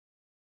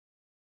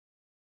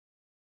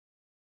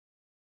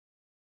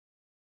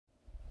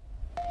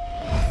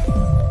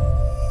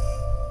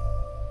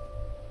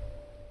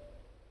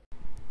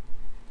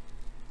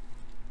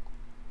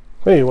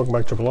Hey, welcome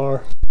back to Triple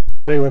R.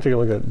 Today we're going to take a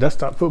look at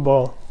desktop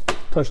football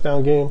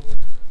touchdown game.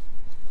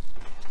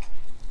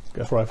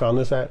 Guess where I found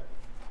this at?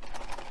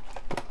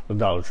 The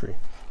Dollar Tree.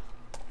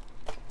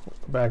 That's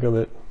the back of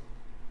it.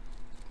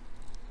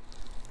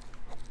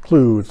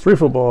 Includes 3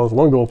 footballs,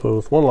 1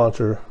 goalpost, 1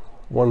 launcher,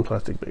 1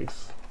 plastic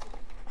base.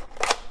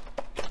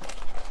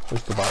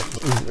 Just the box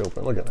is easy to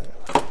open. Look at that.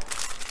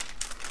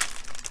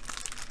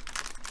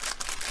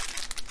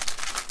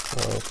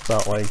 It's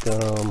about like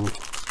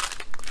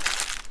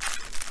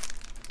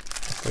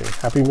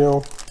Happy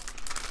Meal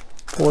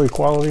toy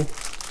quality,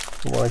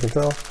 from what I can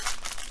tell.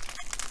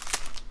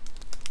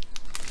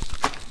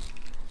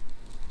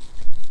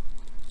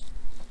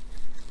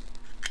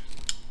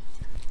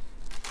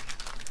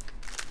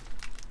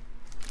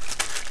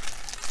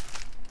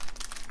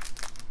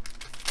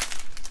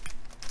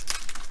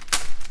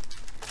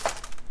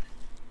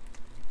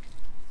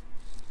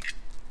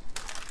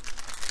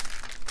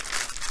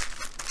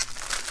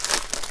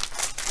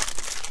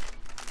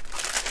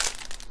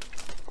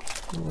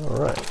 All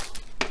right,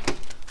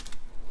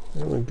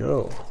 there we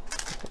go.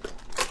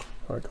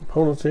 All right,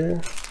 components here,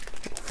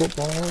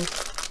 football.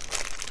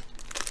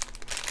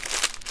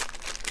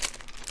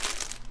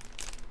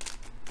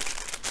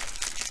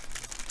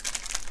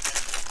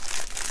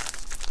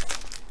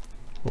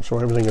 Make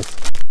sure everything is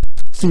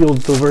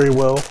sealed so very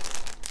well.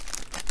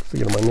 To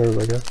get on my nerves,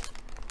 I guess.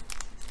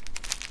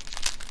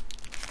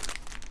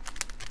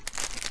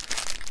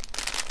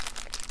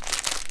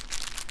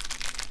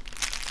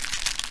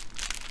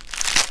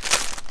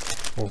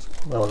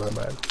 That wasn't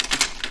that bad.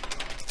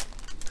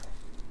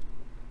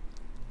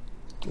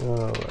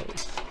 All right.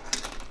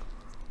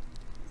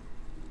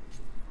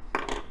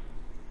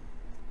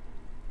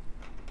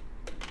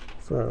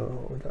 So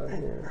what we got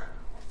here?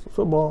 Some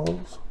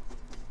footballs.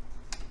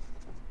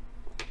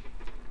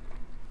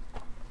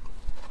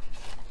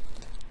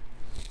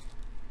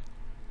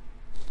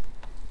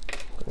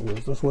 It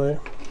goes this way.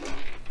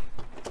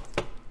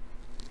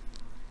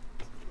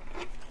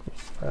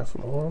 Let's pass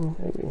them on,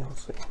 maybe.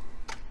 Let's see.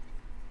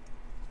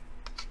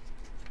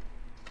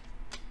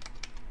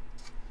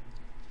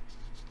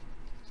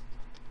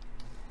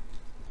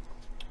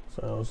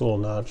 So this little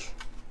notch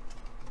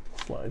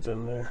slides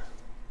in there.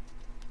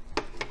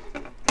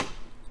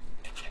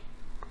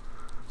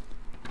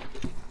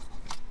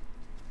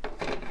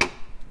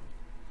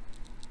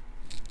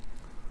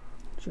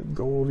 Should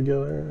go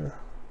together.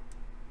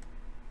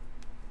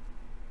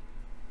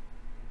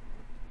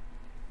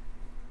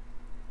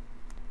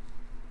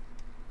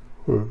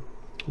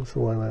 Not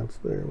sure why that's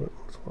there, but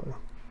it's fine.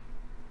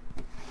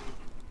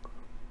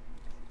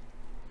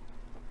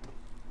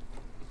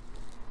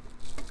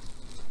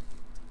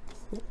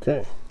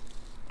 Okay,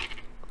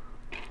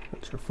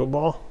 that's your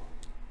football.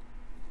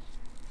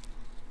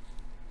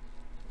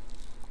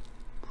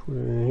 Put it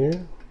in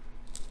here.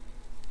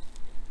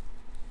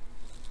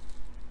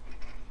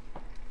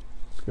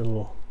 Let's get a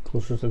little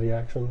closer to the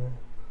action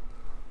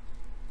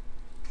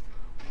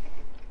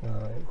there. All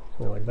right,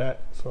 like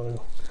that. So you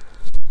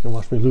can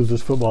watch me lose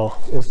this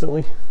football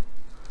instantly.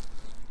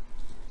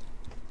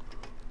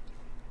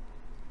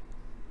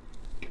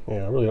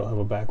 Yeah, I really don't have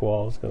a back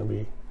wall. It's gonna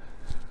be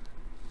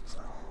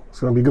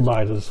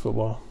goodbye to this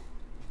football.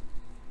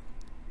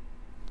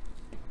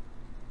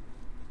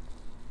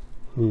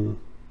 And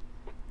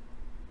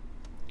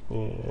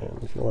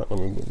if you want, let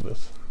me move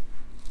this.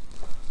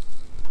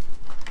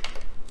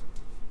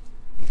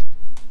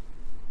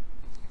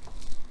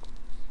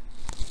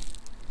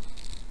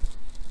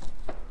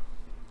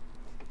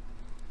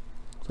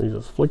 So you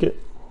just flick it.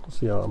 Let's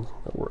see how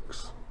it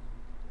works.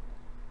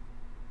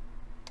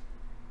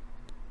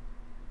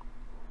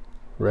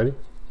 Ready?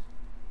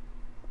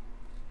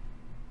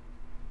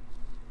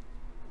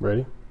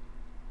 Ready?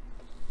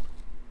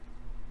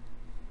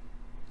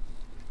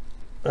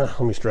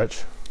 Let me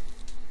stretch.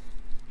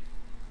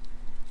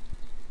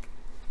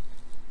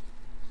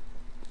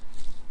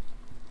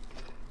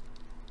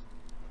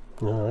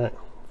 All right,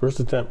 first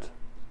attempt.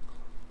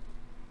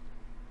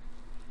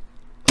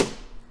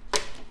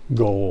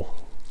 Goal.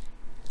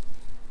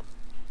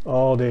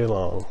 All day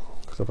long.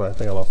 Except I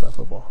think I lost that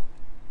football.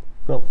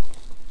 Nope,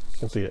 you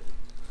can see it.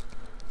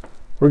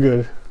 We're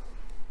good.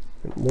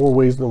 In more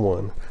ways than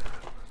one.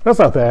 That's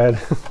not bad.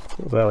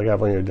 That'll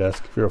have on your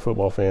desk if you're a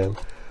football fan.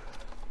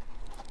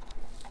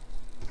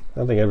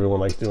 I think everyone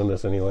likes doing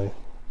this anyway.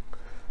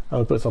 I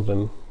would put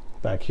something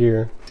back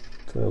here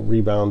to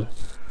rebound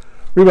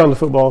the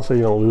football so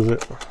you don't lose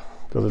it,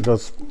 because it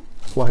does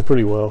fly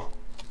pretty well.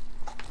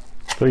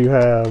 So you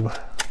have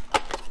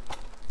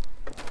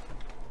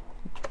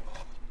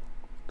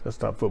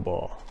desktop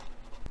football.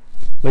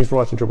 Thanks for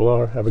watching Triple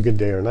R. Have a good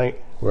day or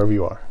night wherever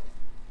you are.